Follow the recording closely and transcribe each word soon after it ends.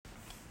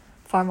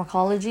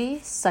Pharmacology,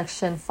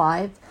 Section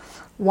 5,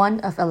 1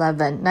 of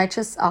 11,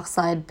 Nitrous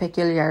Oxide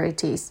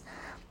Peculiarities.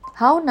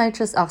 How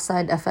nitrous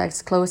oxide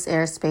affects closed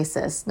air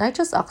spaces.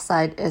 Nitrous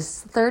oxide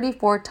is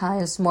 34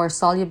 times more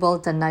soluble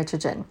than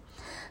nitrogen.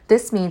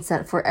 This means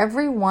that for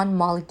every 1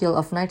 molecule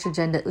of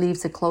nitrogen that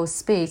leaves a closed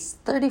space,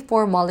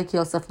 34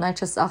 molecules of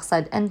nitrous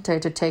oxide enter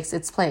to take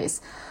its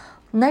place.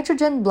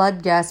 Nitrogen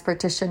blood gas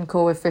partition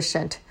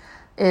coefficient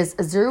is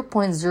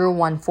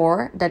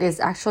 0.014. That is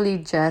actually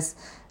just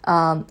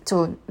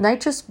so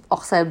nitrous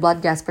oxide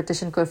blood gas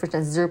partition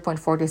coefficient is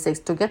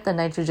 0.46. To get the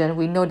nitrogen,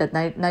 we know that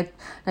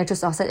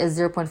nitrous oxide is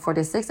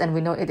 0.46, and we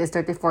know it is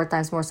 34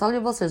 times more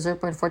soluble, so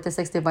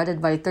 0.46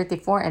 divided by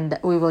 34, and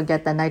we will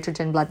get the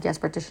nitrogen blood gas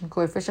partition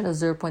coefficient of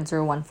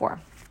 0.014.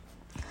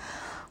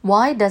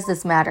 Why does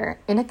this matter?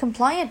 In a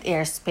compliant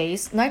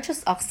airspace,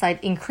 nitrous oxide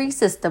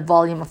increases the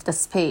volume of the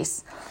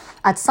space.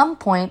 At some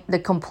point, the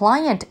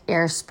compliant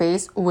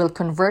airspace will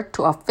convert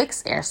to a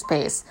fixed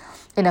airspace.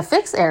 In a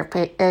fixed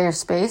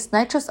airspace,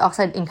 nitrous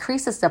oxide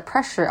increases the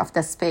pressure of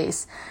the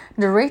space.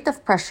 The rate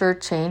of pressure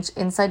change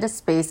inside the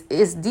space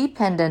is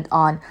dependent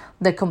on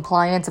the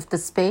compliance of the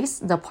space,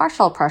 the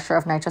partial pressure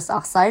of nitrous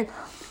oxide,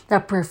 the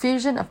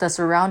perfusion of the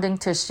surrounding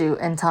tissue,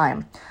 and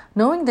time.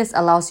 Knowing this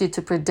allows you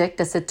to predict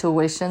the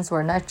situations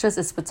where nitrous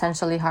is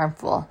potentially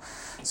harmful.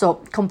 So,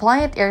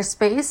 compliant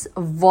airspace,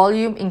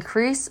 volume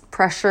increase,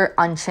 pressure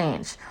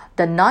unchanged.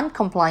 The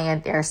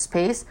non-compliant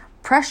airspace,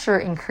 pressure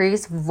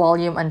increase,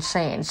 volume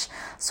unchanged.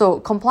 So,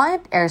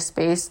 compliant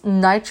airspace,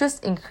 nitrous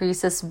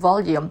increases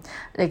volume.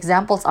 The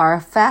examples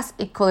are fast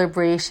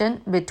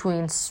equilibration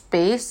between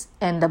space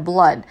and the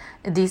blood.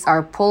 These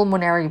are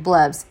pulmonary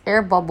blebs,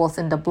 air bubbles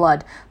in the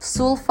blood,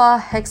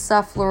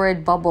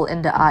 sulfa-hexafluoride bubble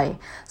in the eye,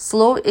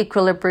 slow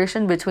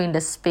equilibration between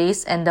the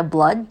space and the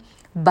blood,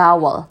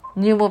 bowel,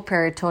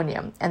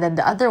 pneumoperitoneum. And then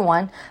the other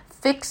one,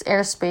 fixed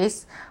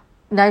airspace,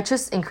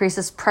 nitrous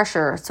increases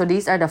pressure. So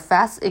these are the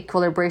fast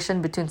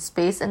equilibration between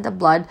space and the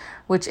blood,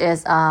 which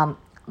is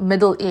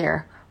middle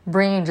ear,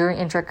 brain during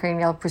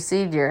intracranial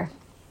procedure.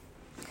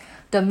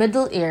 The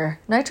middle ear,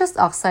 nitrous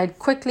oxide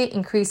quickly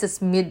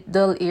increases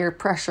middle ear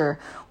pressure,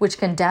 which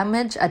can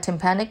damage a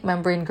tympanic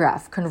membrane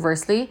graft.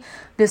 Conversely,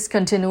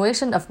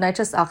 discontinuation of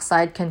nitrous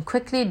oxide can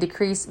quickly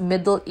decrease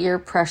middle ear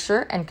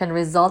pressure and can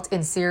result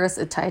in serious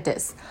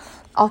otitis.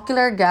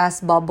 Ocular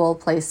gas bubble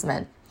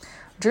placement.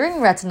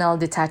 During retinal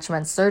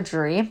detachment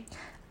surgery,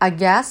 a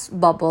gas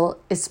bubble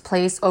is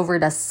placed over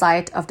the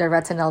site of the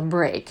retinal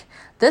break.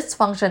 This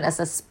functions as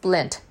a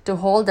splint to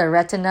hold the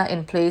retina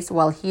in place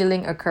while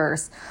healing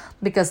occurs.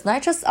 Because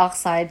nitrous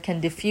oxide can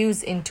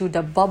diffuse into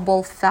the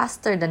bubble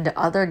faster than the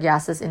other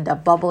gases in the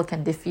bubble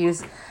can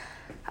diffuse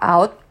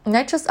out,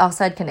 nitrous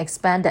oxide can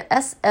expand the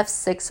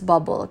SF6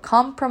 bubble,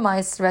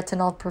 compromise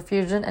retinal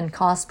perfusion, and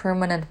cause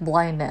permanent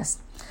blindness.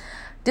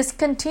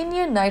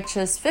 Discontinue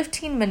nitrous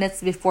 15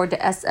 minutes before the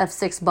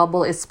SF6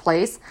 bubble is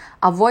placed.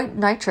 Avoid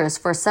nitrous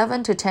for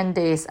 7 to 10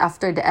 days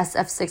after the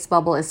SF6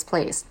 bubble is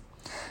placed.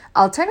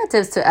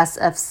 Alternatives to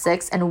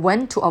SF6 and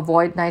when to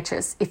avoid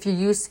nitrous. If you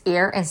use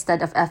air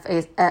instead of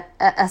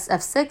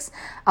SF6,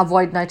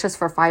 avoid nitrous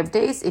for 5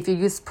 days. If you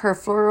use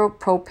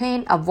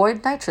perfluoropropane,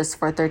 avoid nitrous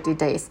for 30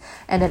 days.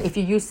 And then if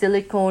you use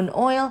silicone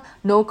oil,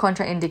 no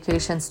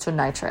contraindications to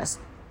nitrous.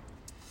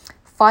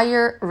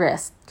 Fire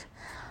risk.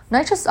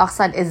 Nitrous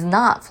oxide is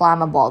not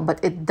flammable, but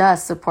it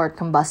does support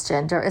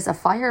combustion. There is a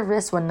fire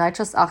risk when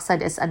nitrous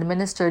oxide is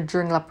administered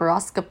during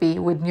laparoscopy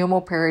with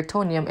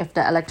pneumoperitoneum if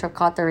the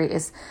electrocautery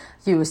is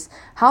used.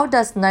 How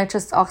does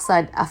nitrous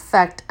oxide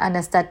affect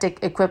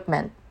anesthetic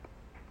equipment?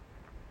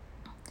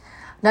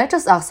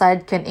 Nitrous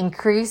oxide can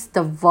increase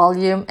the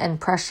volume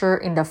and pressure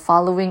in the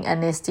following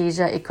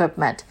anesthesia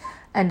equipment: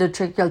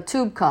 endotracheal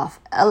tube cuff,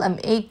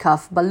 LMA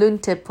cuff, balloon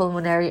tip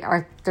pulmonary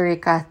artery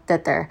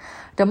catheter.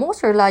 The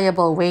most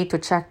reliable way to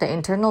check the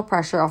internal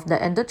pressure of the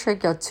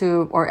endotracheal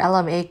tube or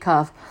LMA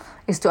cuff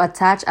is to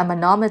attach a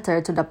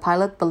manometer to the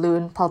pilot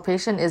balloon.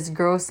 Palpation is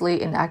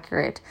grossly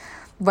inaccurate.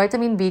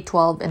 Vitamin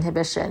B12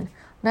 inhibition.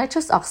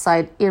 Nitrous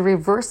oxide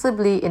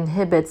irreversibly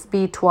inhibits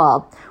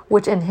B12,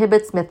 which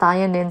inhibits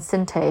methionine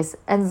synthase,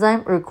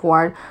 enzyme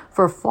required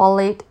for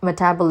folate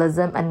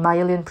metabolism and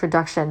myelin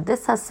production.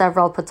 This has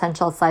several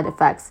potential side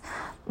effects: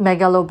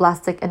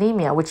 megaloblastic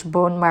anemia, which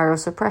bone marrow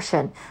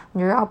suppression,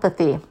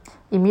 neuropathy,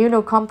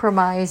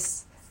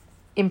 immunocompromise,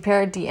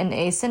 impaired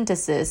DNA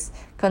synthesis,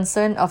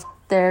 concern of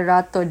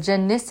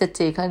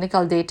teratogenicity,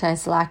 clinical data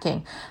is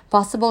lacking,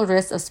 possible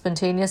risk of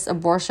spontaneous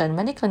abortion.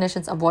 Many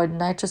clinicians avoid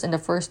nitrous in the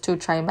first 2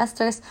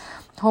 trimesters.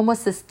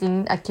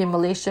 Homocysteine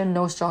accumulation,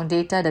 no strong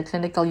data that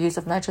clinical use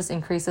of nitrous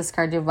increases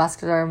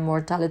cardiovascular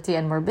mortality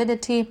and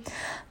morbidity.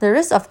 The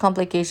risk of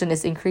complication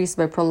is increased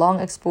by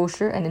prolonged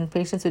exposure and in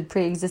patients with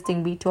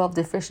pre-existing B12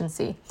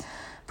 deficiency.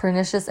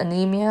 Pernicious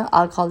anemia,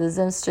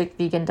 alcoholism, strict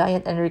vegan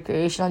diet, and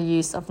recreational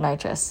use of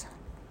nitrous.